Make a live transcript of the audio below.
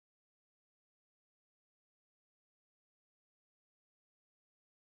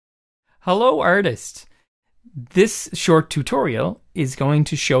Hello, artists! This short tutorial is going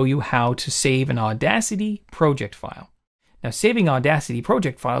to show you how to save an Audacity project file. Now, saving Audacity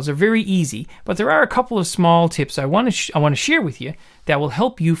project files are very easy, but there are a couple of small tips I want to share with you that will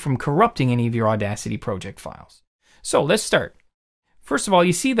help you from corrupting any of your Audacity project files. So let's start. First of all,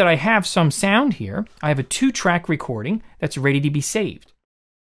 you see that I have some sound here. I have a 2-track recording that's ready to be saved.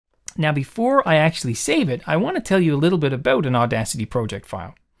 Now, before I actually save it, I want to tell you a little bit about an Audacity project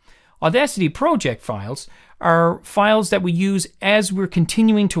file. Audacity project files are files that we use as we're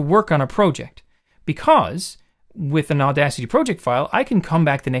continuing to work on a project, because with an Audacity project file, I can come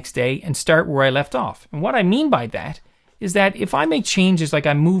back the next day and start where I left off. And what I mean by that is that if I make changes, like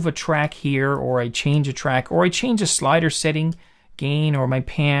I move a track here, or I change a track, or I change a slider setting, gain, or my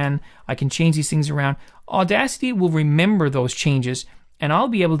pan, I can change these things around. Audacity will remember those changes, and I'll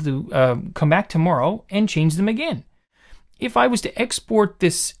be able to come back tomorrow and change them again. If I was to export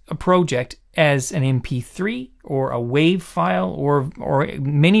this project as an MP3 or a WAV file or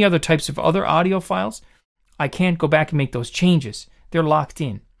many other types of other audio files, I can't go back and make those changes. They're locked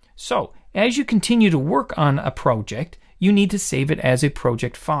in. So, as you continue to work on a project, you need to save it as a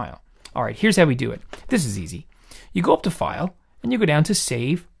project file. All right, here's how we do it. This is easy. You go up to File, and you go down to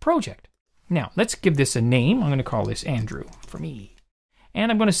Save Project. Now, let's give this a name. I'm going to call this Andrew for me.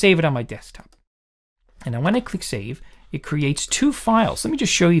 And I'm going to save it on my desktop. And now when I click Save, it creates 2 files. Let me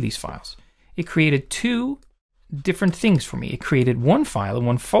just show you these files. It created 2 different things for me. It created 1 file and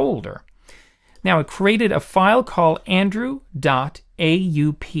 1 folder. Now, it created a file called andrew.aup.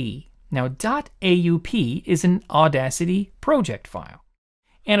 Now, .aup is an Audacity project file.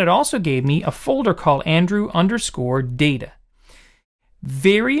 And it also gave me a folder called andrew_data.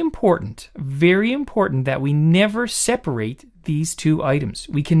 Very important that we never separate these 2 items.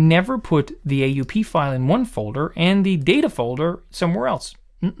 We can never put the AUP file in one folder and the data folder somewhere else.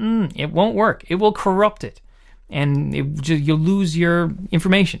 It won't work. It will corrupt it, and you'll lose your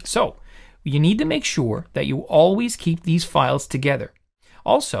information. So, you need to make sure that you always keep these files together.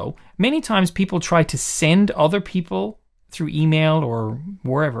 Also, many times people try to send other people through email or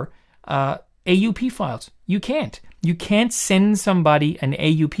wherever AUP files. You can't. You can't send somebody an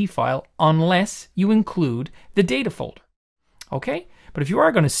AUP file unless you include the data folder. Okay? But if you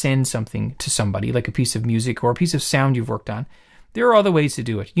are going to send something to somebody, like a piece of music or a piece of sound you've worked on, there are other ways to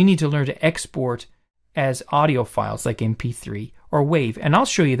do it. You need to learn to export as audio files like MP3 or WAV, and I'll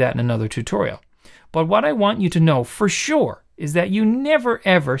show you that in another tutorial. But what I want you to know for sure is that you never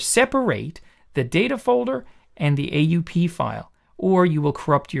ever separate the data folder and the AUP file, or you will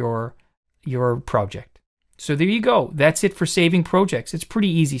corrupt your project. So there you go. That's it for saving projects. It's pretty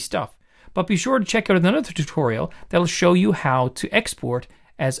easy stuff. But be sure to check out another tutorial that'll show you how to export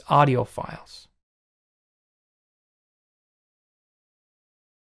as audio files.